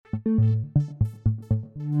It's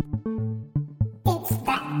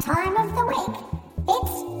that time of the week.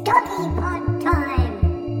 It's Doggy Pod time.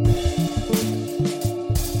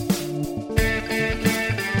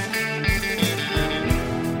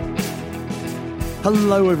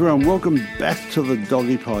 Hello everyone, welcome back to the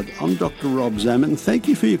Doggy Pod. I'm Dr. Rob Zammit, and thank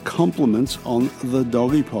you for your compliments on the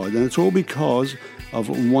Doggy Pod. And it's all because of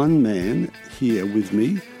one man here with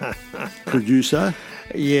me, producer.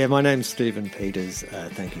 Yeah, my name's Stephen Peters.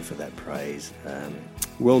 Thank you for that praise.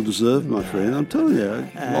 Well deserved, my friend. I'm telling you,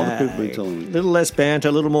 a lot of people have been telling me. A little less banter,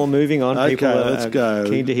 a little more moving on. Okay, People let's go.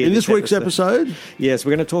 Keen to hear In this week's episode? Yes, we're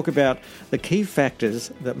going to talk about the key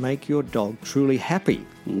factors that make your dog truly happy.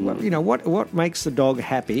 What makes the dog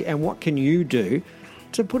happy, and what can you do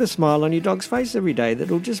to put a smile on your dog's face every day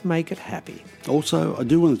that'll just make it happy? Also, I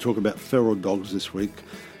do want to talk about feral dogs this week.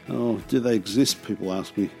 Oh, do they exist, people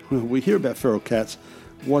ask me. Well, we hear about feral cats.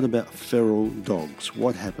 What about feral dogs?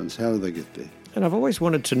 What happens? How do they get there? And I've always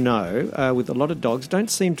wanted to know, with a lot of dogs,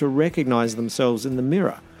 don't seem to recognise themselves in the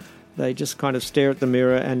mirror. They just kind of stare at the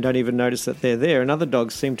mirror and don't even notice that they're there. And other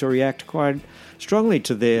dogs seem to react quite strongly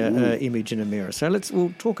to their image in a mirror. So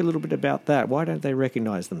we'll talk a little bit about that. Why don't they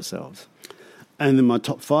recognise themselves? And in my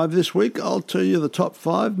top 5 this week, I'll tell you the top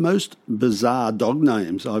 5 most bizarre dog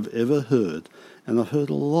names I've ever heard. And I've heard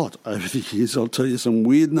a lot over the years. I'll tell you some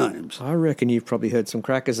weird names. I reckon you've probably heard some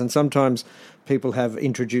crackers. And sometimes people have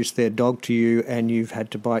introduced their dog to you and you've had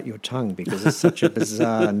to bite your tongue because it's such a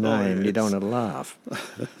bizarre name. Yes. You don't want to laugh.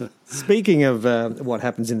 Speaking of what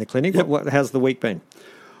happens in the clinic, Yep. how's the week been?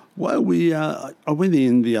 Well, I went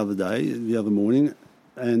in the other morning,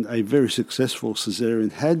 and a very successful caesarean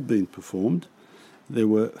had been performed. There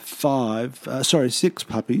were 6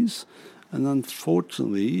 puppies, and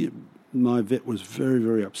unfortunately, my vet was very,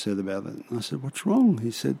 very upset about it. And I said, "What's wrong?"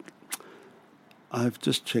 He said, "I've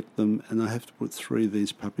just checked them, and I have to put 3 of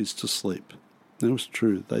these puppies to sleep." And it was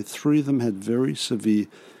true. 3 of them had very severe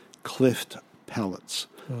cleft palates.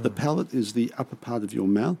 The palate is the upper part of your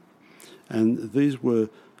mouth, and these were,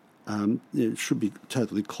 it should be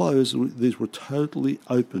totally closed. These were totally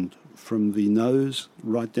opened from the nose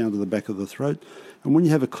right down to the back of the throat. And when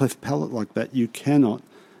you have a cleft palate like that, you cannot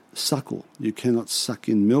suckle. You cannot suck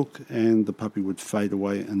in milk, and the puppy would fade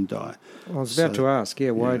away and die. I was about to ask,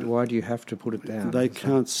 why do you have to put it down? They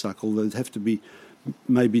can't suckle. They'd have to be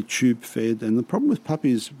maybe tube fed. And the problem with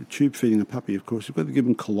puppies, tube feeding a puppy, of course, you've got to give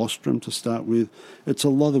them colostrum to start with. It's a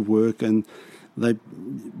lot of work, and they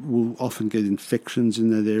will often get infections in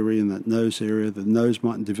that area, in that nose area. The nose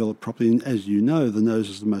mightn't develop properly. And as you know, the nose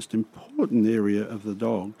is the most important area of the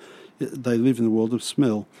dog. They live in the world of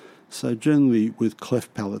smell. So generally, with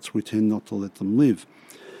cleft palates, we tend not to let them live.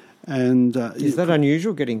 And is that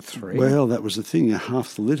unusual, getting 3? Well, that was the thing,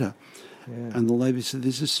 half the litter. Yeah. And the lady said,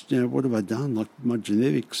 "This is, what have I done? Like my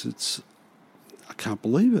genetics, I can't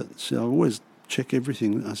believe it." So I always check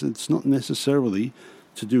everything. I said, "It's not necessarily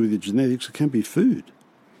to do with your genetics. It can be food."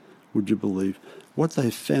 Would you believe what they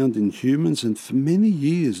found in humans? And for many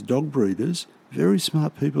years, dog breeders, very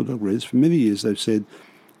smart people, dog breeders, for many years they've said,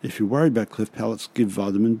 if you're worried about cleft palates, give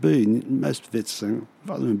vitamin B. And most vets say,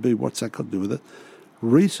 vitamin B, what's that got to do with it?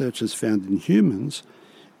 Research has found in humans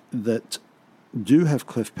that do have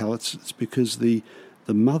cleft palates. It's because the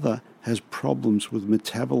mother has problems with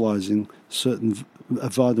metabolizing certain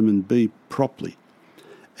vitamin B properly.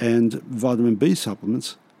 And vitamin B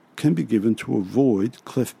supplements can be given to avoid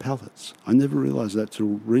cleft palates. I never realized that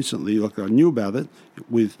till recently. Like, I knew about it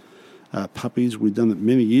with puppies. We'd done it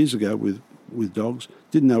many years ago with dogs.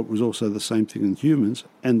 Didn't know it was also the same thing in humans,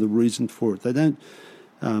 and the reason for it. They don't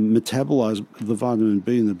metabolize the vitamin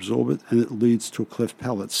B and absorb it, and it leads to a cleft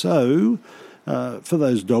palate. So, for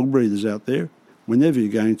those dog breeders out there, whenever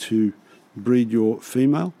you're going to breed your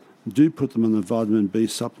female, do put them on a vitamin B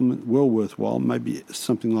supplement, well worthwhile. Maybe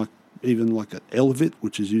something like an Elevit,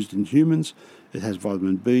 which is used in humans. It has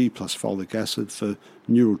vitamin B plus folic acid for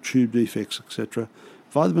neural tube defects, etc.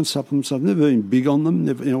 Vitamin supplements, I've never been big on them.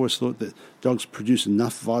 I always thought that dogs produce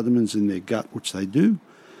enough vitamins in their gut, which they do.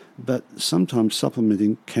 But sometimes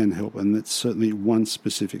supplementing can help, and that's certainly one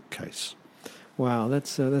specific case. Wow,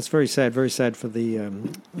 that's very sad. Very sad for the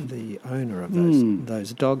owner of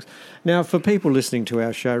those dogs. Now, for people listening to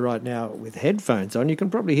our show right now with headphones on, you can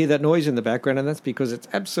probably hear that noise in the background, and that's because it's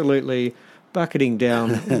absolutely bucketing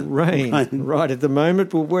down rain right at the moment.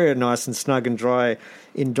 But we're nice and snug and dry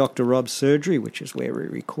in Dr. Rob's surgery, which is where we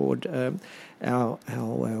record our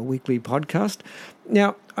weekly podcast.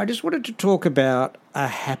 Now, I just wanted to talk about a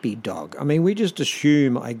happy dog. I mean, we just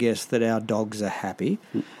assume, I guess, that our dogs are happy.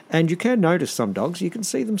 And you can notice some dogs, you can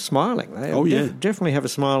see them smiling. They definitely have a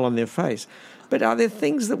smile on their face. But are there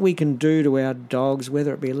things that we can do to our dogs,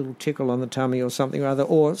 whether it be a little tickle on the tummy or something or other,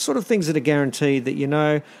 or sort of things that are guaranteed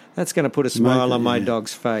that, that's going to put a smile on my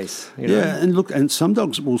dog's face? Yeah, and look, and some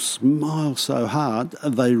dogs will smile so hard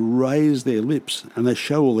they raise their lips and they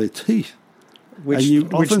show all their teeth. Which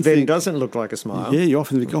then doesn't look like a smile. Yeah, you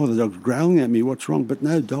often think, the dog's growling at me, what's wrong? But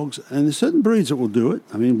no, dogs, and there's certain breeds that will do it.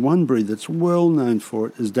 I mean, one breed that's well known for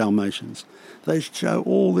it is Dalmatians. They show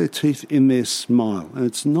all their teeth in their smile. And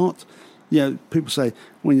it's not, people say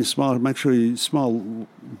when you smile, make sure you smile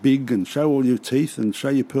big and show all your teeth and show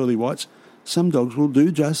your pearly whites. Some dogs will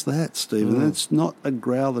do just that, Stephen. It's not a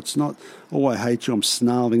growl. It's not, I hate you, I'm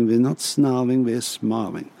snarling. They're not snarling, they're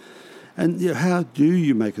smiling. And how do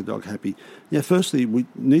you make a dog happy? Firstly, we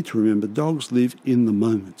need to remember dogs live in the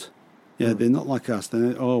moment. They're not like us.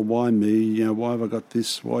 They're, why me? Why have I got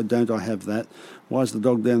this? Why don't I have that? Why has the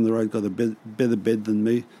dog down the road got a better bed than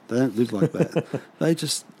me? They don't live like that. They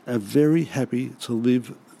just are very happy to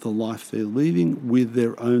live the life they're leading with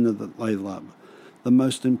their owner that they love. The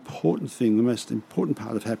most important thing, the most important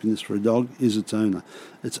part of happiness for a dog is its owner.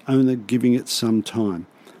 Its owner giving it some time.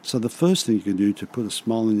 So the first thing you can do to put a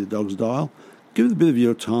smile in your dog's dial, give it a bit of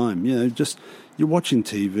your time. Just you're watching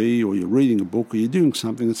TV or you're reading a book or you're doing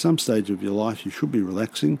something at some stage of your life, you should be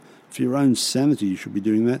relaxing. For your own sanity, you should be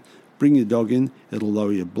doing that. Bring your dog in. It'll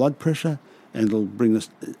lower your blood pressure and it'll bring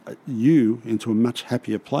you into a much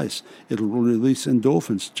happier place. It'll release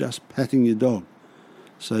endorphins just patting your dog.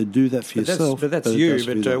 So do that for yourself. But that's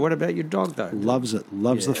you. But what about your dog, though? Loves it.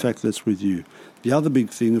 Loves the fact that it's with you. The other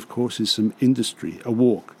big thing, of course, is some industry, a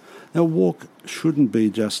walk. Now, a walk shouldn't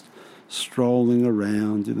be just strolling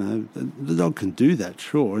around, The dog can do that,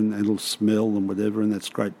 sure, and it'll smell and whatever, and that's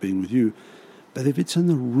great being with you. But if it's in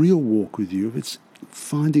a real walk with you, if it's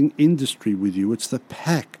finding industry with you, it's the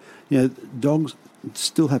pack. Dogs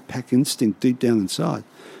still have pack instinct deep down inside.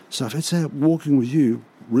 So if it's out walking with you,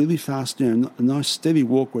 really fast, a nice steady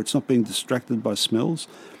walk where it's not being distracted by smells.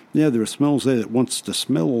 There are smells there that wants to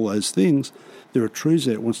smell all those things. There are trees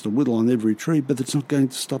there that wants to whittle on every tree, but it's not going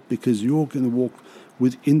to stop because you're going to walk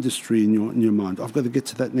with industry in your mind. I've got to get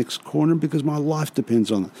to that next corner because my life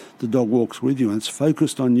depends on it. The dog walks with you and it's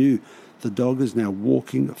focused on you. The dog is now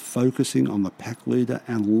walking, focusing on the pack leader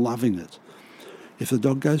and loving it. If the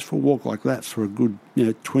dog goes for a walk like that for a good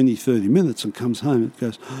 20, 30 minutes and comes home, it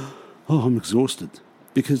goes, I'm exhausted.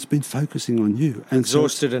 Because it's been focusing on you. And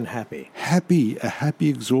exhausted and happy. A happy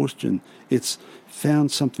exhaustion. It's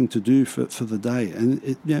found something to do for the day.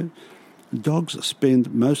 And, dogs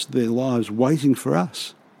spend most of their lives waiting for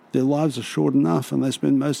us. Their lives are short enough and they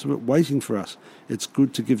spend most of it waiting for us. It's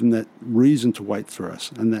good to give them that reason to wait for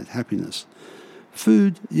us and that happiness.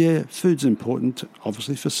 Food, food's important,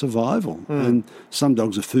 obviously, for survival. And some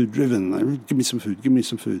dogs are food-driven. They give me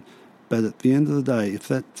some food. But at the end of the day, if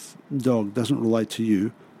that dog doesn't relate to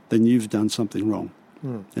you, then you've done something wrong.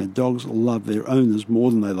 Dogs love their owners more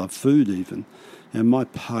than they love food even. And my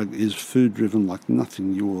pug is food-driven like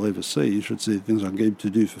nothing you will ever see. You should see the things I give to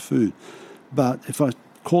do for food. But if I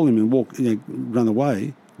call him and run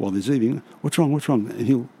away while he's eating, what's wrong? And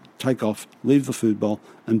he'll take off, leave the food bowl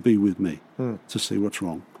and be with me to see what's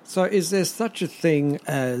wrong. So is there such a thing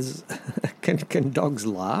as, can dogs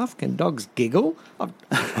laugh? Can dogs giggle?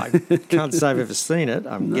 I can't say I've ever seen it.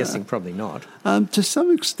 I'm guessing probably not. To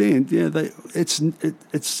some extent,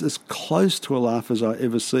 it's as close to a laugh as I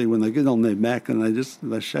ever see when they get on their back and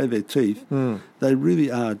they show their teeth. They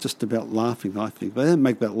really are just about laughing, I think. They don't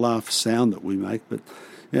make that laugh sound that we make, but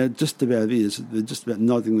just about is. They're just about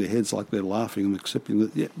nodding their heads like they're laughing and accepting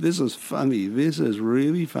that, this is funny, this is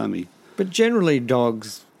really funny. But generally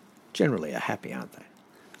dogs are happy, aren't they?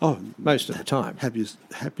 Oh, most of the time.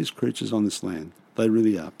 Happiest creatures on this land. They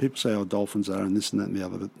really are. People say, dolphins are and this and that and the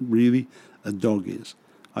other, but really a dog is.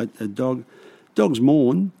 Dogs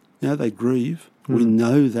mourn, they grieve. We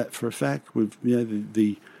know that for a fact.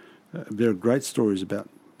 There are great stories about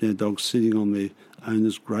dogs sitting on their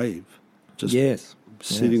owner's grave. Just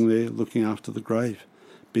sitting there looking after the grave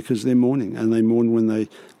because they're mourning, and they mourn when they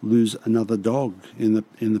lose another dog in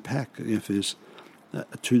the pack. If there's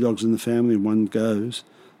two dogs in the family and one goes,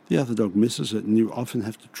 the other dog misses it, and you often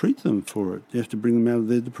have to treat them for it. You have to bring them out of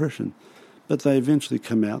their depression. But they eventually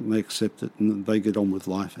come out and they accept it and they get on with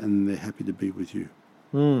life and they're happy to be with you.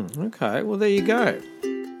 Okay, well, there you go.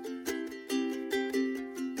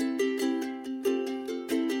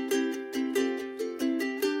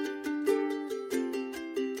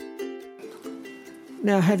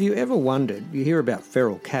 Now, have you ever wondered, you hear about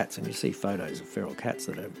feral cats and you see photos of feral cats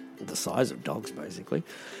that are the size of dogs, basically.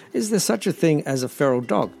 Is there such a thing as a feral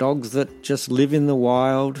dog? Dogs that just live in the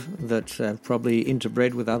wild, that have probably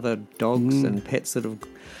interbred with other dogs and pets that have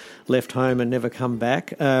left home and never come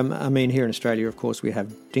back. I mean, here in Australia, of course, we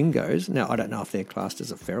have dingoes. Now, I don't know if they're classed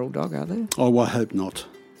as a feral dog, are they? Oh, I hope not.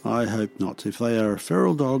 I hope not. If they are a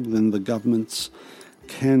feral dog, then the governments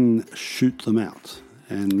can shoot them out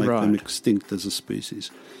and make them extinct as a species.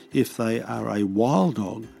 If they are a wild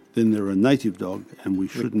dog, then they're a native dog, and we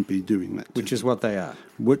shouldn't be doing that. Which is what they are.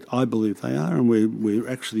 What I believe they are, and we're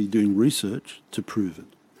actually doing research to prove it.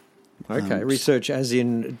 Okay, research as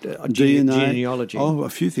in DNA, genealogy. Oh, a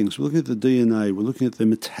few things. We're looking at the DNA. We're looking at the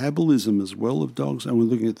metabolism as well of dogs, and we're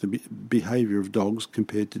looking at the behaviour of dogs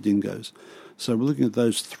compared to dingoes. So we're looking at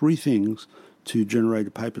those three things to generate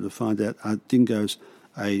a paper to find out, are dingoes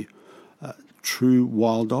a true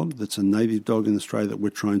wild dog that's a native dog in Australia that we're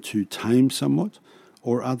trying to tame somewhat,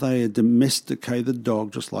 or are they a domesticated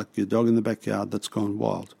dog, just like your dog in the backyard that's gone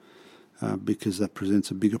wild? Because that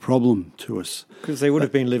presents a bigger problem to us. Because they would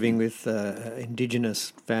have been living with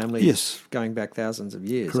indigenous families Yes. going back thousands of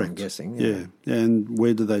years, Correct. I'm guessing. Yeah, and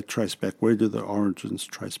where do they trace back? Where do the origins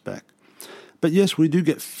trace back? But yes, we do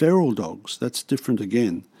get feral dogs. That's different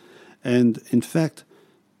again. And in fact,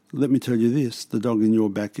 let me tell you this, the dog in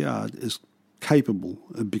your backyard is capable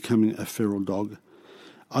of becoming a feral dog.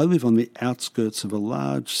 I live on the outskirts of a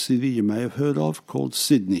large city you may have heard of called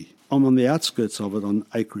Sydney. I'm on the outskirts of it on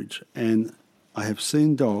acreage, and I have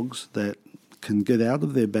seen dogs that can get out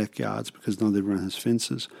of their backyards because not everyone has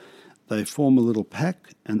fences. They form a little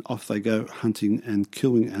pack, and off they go hunting and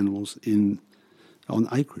killing animals on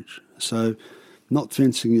acreage. So not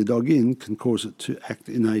fencing your dog in can cause it to act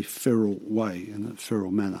in a feral way, in a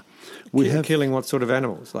feral manner. We have killing what sort of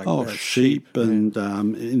animals? Like sheep and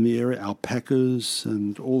in the area, alpacas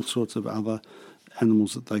and all sorts of other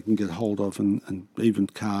animals that they can get hold of, and even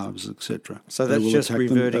calves, etc. So that's just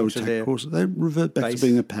reverting to their They revert back to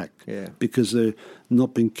being a pack because they're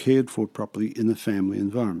not being cared for properly in a family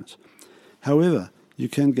environment. However, you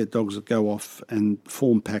can get dogs that go off and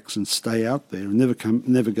form packs and stay out there and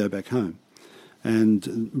never go back home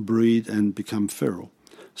and breed and become feral.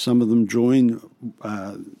 Some of them join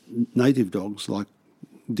native dogs like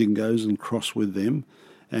dingoes and cross with them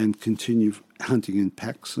and continue hunting in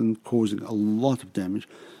packs and causing a lot of damage.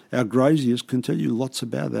 Our graziers can tell you lots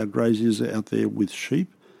about it. Our graziers are out there with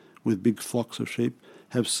sheep, with big flocks of sheep,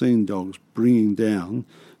 have seen dogs bringing down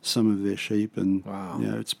some of their sheep, and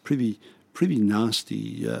it's pretty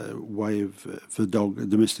nasty way of for a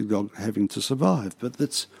domestic dog having to survive. But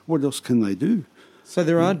that's what else can they do? So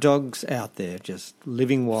there are dogs out there just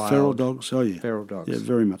living wild. Feral dogs, oh yeah. Feral dogs. Yeah,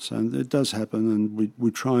 very much so. And it does happen, and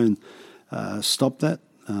we try and stop that.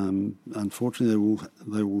 Unfortunately,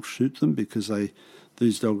 they will shoot them because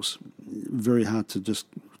these dogs very hard to just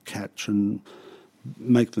catch and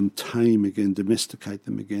make them tame again, domesticate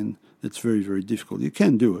them again. It's very, very difficult. You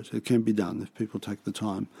can do it. It can be done if people take the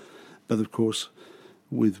time. But of course,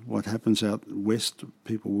 with what happens out west,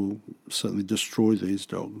 people will certainly destroy these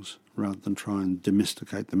dogs rather than try and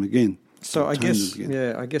domesticate them again. So I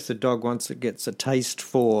guess a dog, once it gets a taste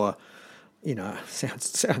for,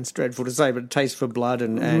 sounds dreadful to say, but a taste for blood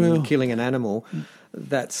and killing an animal,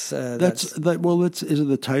 is it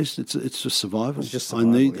the taste? It's just survival. It's just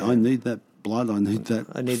survival, I need that blood. I need that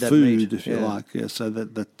food, meat, if you like. Yeah, so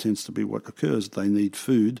that tends to be what occurs. They need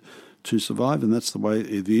food to survive, and that's the way.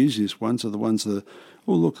 The easiest ones are the ones that,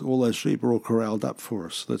 look, all those sheep are all corralled up for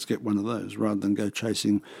us. Let's get one of those, rather than go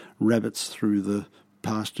chasing rabbits through the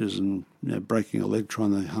pastures and breaking a leg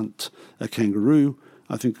trying to hunt a kangaroo.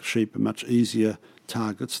 I think sheep are much easier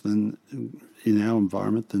targets than in our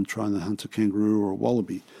environment than trying to hunt a kangaroo or a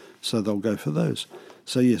wallaby. So they'll go for those.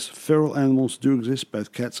 So yes, feral animals do exist,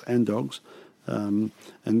 both cats and dogs, and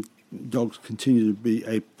dogs continue to be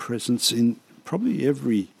a presence in probably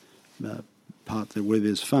every part there where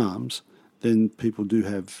there's farms. Then people do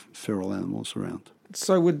have feral animals around.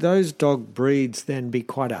 So would those dog breeds then be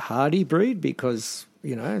quite a hardy breed because,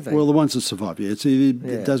 the ones that survive,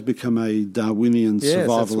 it does become a Darwinian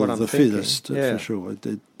survival of the fittest, for sure.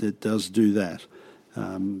 It does do that.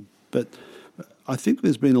 But I think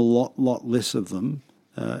there's been a lot less of them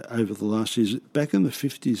over the last years. Back in the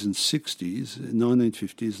 50s and 60s,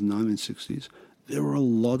 1950s and 1960s, there were a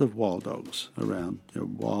lot of wild dogs around,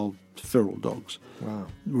 wild feral dogs. Wow.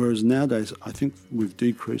 Whereas nowadays, I think we've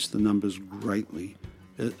decreased the numbers greatly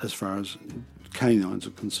as far as canines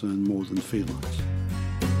are concerned, more than felines.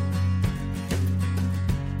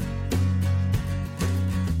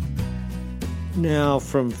 Now,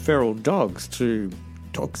 from feral dogs to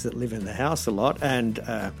dogs that live in the house a lot, and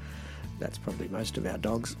that's probably most of our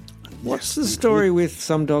dogs. What's the story with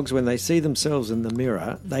some dogs when they see themselves in the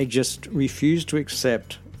mirror, they just refuse to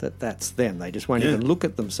accept that that's them. They just won't even look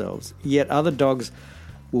at themselves. Yet other dogs,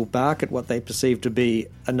 will bark at what they perceive to be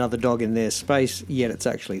another dog in their space, yet it's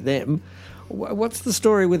actually them. What's the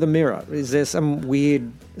story with a mirror? Is there some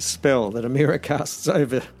weird spell that a mirror casts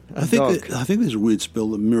over a dog? I think there's a weird spell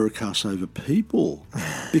that mirror casts over people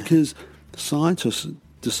because scientists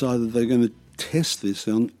decided they're going to test this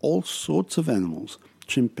on all sorts of animals: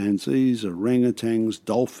 chimpanzees, orangutans,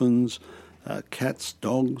 dolphins, cats,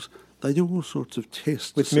 dogs. They do all sorts of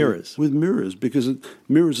tests with mirrors. With mirrors, because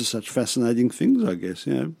mirrors are such fascinating things. I guess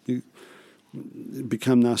you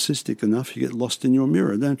become narcissistic enough, you get lost in your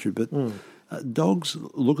mirror, don't you? But dogs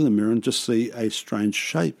look in the mirror and just see a strange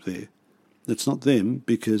shape there. It's not them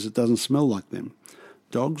because it doesn't smell like them.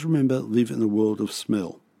 Dogs, remember, live in a world of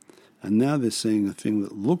smell. And now they're seeing a thing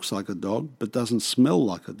that looks like a dog but doesn't smell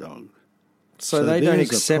like a dog. So they don't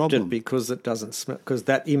accept it because it doesn't smell, because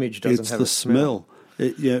that image doesn't have a smell.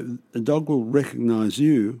 It's the smell. A dog will recognise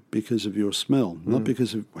you because of your smell, not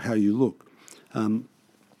because of how you look.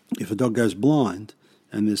 If a dog goes blind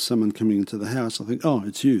and there's someone coming into the house, I think, oh,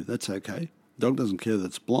 it's you, that's okay. Dog doesn't care that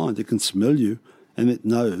it's blind. It can smell you and it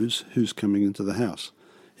knows who's coming into the house.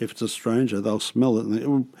 If it's a stranger, they'll smell it and they,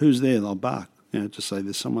 oh, who's there? They'll bark. Just say,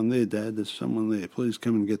 there's someone there, Dad, there's someone there. Please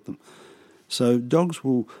come and get them. So dogs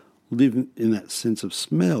will live in that sense of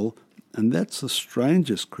smell, and that's the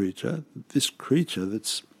strangest creature, this creature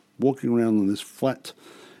that's walking around on this flat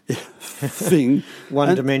thing.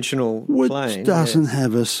 One-dimensional plane. Which doesn't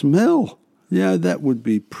have a smell. That would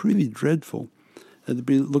be pretty dreadful. It'd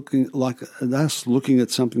be looking like us looking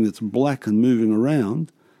at something that's black and moving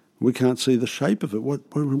around. We can't see the shape of it.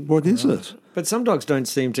 What is it? But some dogs don't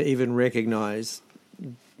seem to even recognise,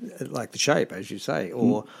 like the shape, as you say,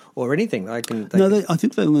 or anything. I think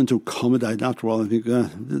they learn to accommodate after a while. They think,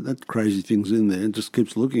 that crazy thing's in there and just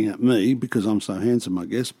keeps looking at me because I'm so handsome, I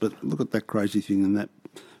guess. But look at that crazy thing in that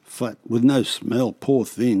flat with no smell. Poor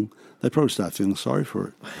thing. They probably start feeling sorry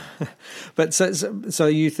for it. But so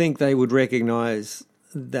you think they would recognise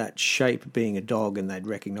that shape being a dog, and they'd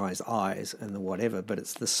recognise eyes and the whatever, but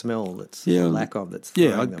it's the smell that's the lack of that's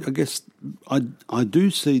throwing them. I guess I do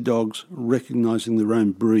see dogs recognising their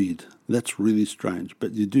own breed. That's really strange,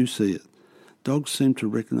 but you do see it. Dogs seem to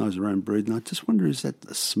recognise their own breed, and I just wonder, is that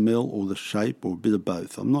the smell or the shape or a bit of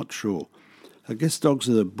both? I'm not sure. I guess dogs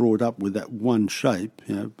that are brought up with that one shape,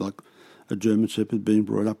 like a German Shepherd being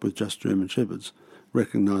brought up with just German Shepherds,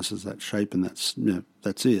 recognises that shape and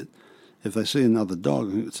that's it. If they see another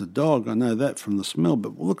dog, and it's a dog, I know that from the smell,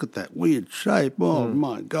 but look at that weird shape. Oh,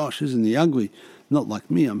 my gosh, isn't he ugly? Not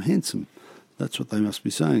like me, I'm handsome. That's what they must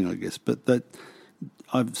be saying, I guess. But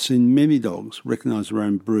I've seen many dogs recognise their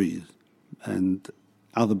own breed, and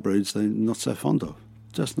other breeds they're not so fond of,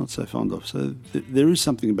 just not so fond of. So there is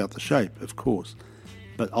something about the shape, of course,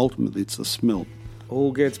 but ultimately it's the smell.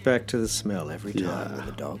 All gets back to the smell every time with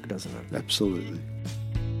a dog, doesn't it? Absolutely.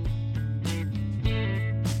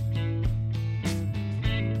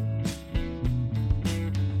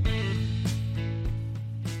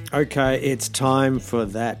 Okay, it's time for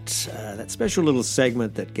that special little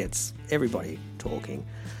segment that gets everybody talking,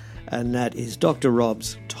 and that is Dr.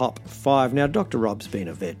 Rob's Top 5. Now, Dr. Rob's been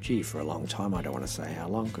a vet, for a long time. I don't want to say how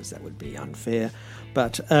long because that would be unfair,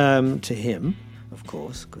 but to him, of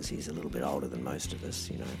course, because he's a little bit older than most of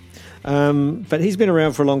us, But he's been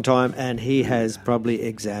around for a long time, and he has probably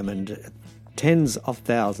examined tens of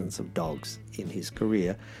thousands of dogs in his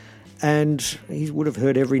career. And he would have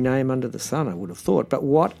heard every name under the sun, I would have thought. But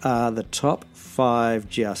what are the top 5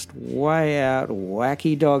 just way out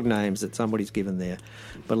wacky dog names that somebody's given their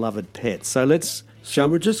beloved pets? So let's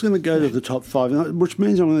jump. We're just going to go to the top 5, which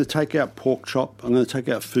means I'm going to take out Pork Chop, I'm going to take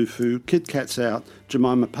out Fufu, Kit Kat's out,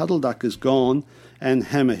 Jemima Puddle Duck is gone, and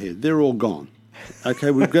Hammerhead. They're all gone. Okay,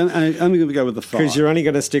 we're only going to go with the 5. Because you're only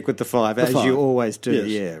going to stick with the 5, as you always do. Yes.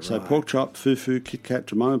 Yeah, right. So Pork Chop, Fufu, Kit Kat,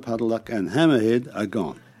 Jemima Puddle Duck, and Hammerhead are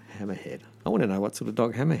gone. Hammerhead. I want to know what sort of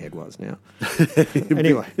dog Hammerhead was now.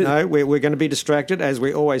 Anyway, no, we're going to be distracted, as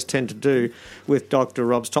we always tend to do with Dr.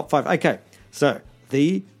 Rob's Top 5. Okay, so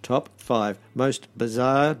the top 5 most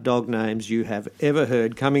bizarre dog names you have ever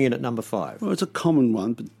heard, coming in at number 5. Well, it's a common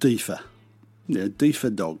one, but Deefa. Yeah,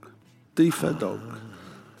 Deefa dog. Deefa dog.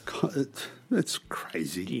 It's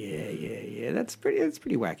crazy. Yeah. That's pretty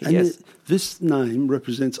wacky, and yes. This name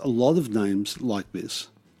represents a lot of names like this.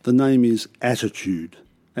 The name is Attitude.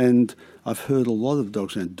 And I've heard a lot of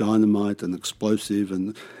dogs named Dynamite and Explosive,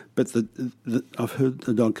 but I've heard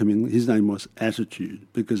a dog come in, his name was Attitude,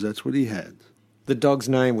 because that's what he had. The dog's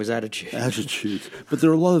name was Attitude. Attitude. But there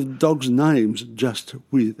are a lot of dogs' names just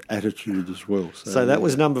with attitude as well. So that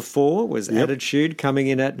was number 4, was Attitude, coming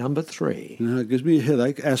in at number 3. It gives me a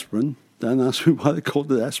headache, aspirin. Don't ask me why they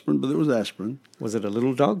called it Aspirin, but it was Aspirin. Was it a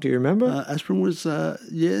little dog? Do you remember? Aspirin was,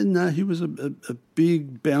 he was a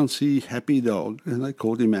big, bouncy, happy dog, and they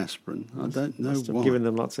called him Aspirin. I don't know Must have why. given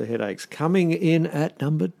them lots of headaches. Coming in at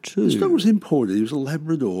number 2. This dog was imported. He was a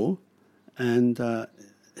Labrador, and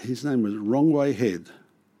his name was Wrong Way Head.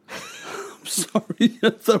 I'm sorry,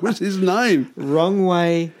 that was his name. Wrong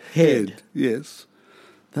Way Head. Yes,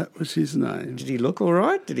 that was his name. Did he look all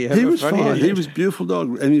right? Did he have He a was funny fine. head? He was a beautiful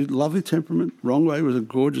dog, and he had lovely temperament. Wrong Way was a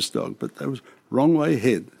gorgeous dog, but that was Wrong Way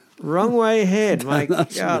Head. Wrong Way Head. My God,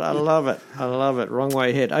 I love it. I love it. Wrong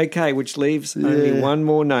Way Head. Okay, which leaves only one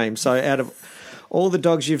more name. So out of all the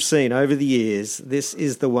dogs you've seen over the years, this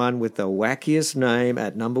is the one with the wackiest name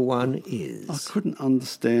at number 1 is... I couldn't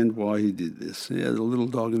understand why he did this. He had a little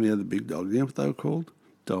dog and he had a big dog. You know what they were called?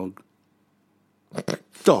 Dog.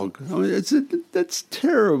 Dog. I mean, that's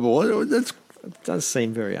terrible. That's. It does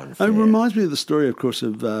seem very unfair. It reminds me of the story, of course,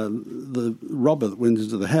 of the robber that went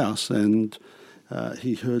into the house and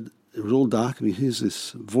he heard, it was all dark, and he hears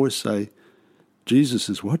this voice say, Jesus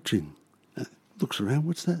is watching. Looks around,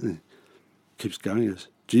 what's that? And keeps going, he goes,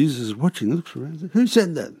 Jesus is watching, looks around. Who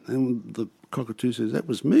said that? And the cockatoo says, that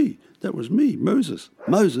was me, Moses.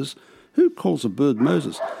 Moses? Who calls a bird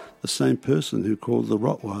Moses? The same person who called the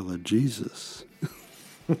Rottweiler Jesus.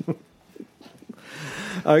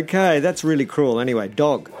 Okay, that's really cruel. Anyway,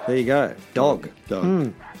 dog. There you go. Dog.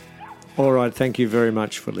 Dog. All right, thank you very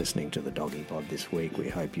much for listening to the Doggy Pod this week. We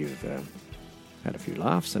hope you've had a few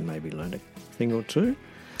laughs and maybe learned a thing or two.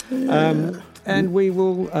 And we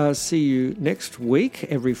will see you next week,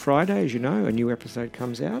 every Friday. As you know, a new episode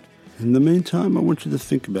comes out. In the meantime, I want you to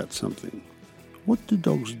think about something. What do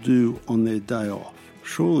dogs do on their day off?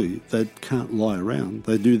 Surely they can't lie around.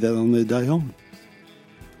 They do that on their day on.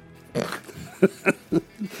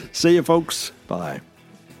 See you, folks. Bye.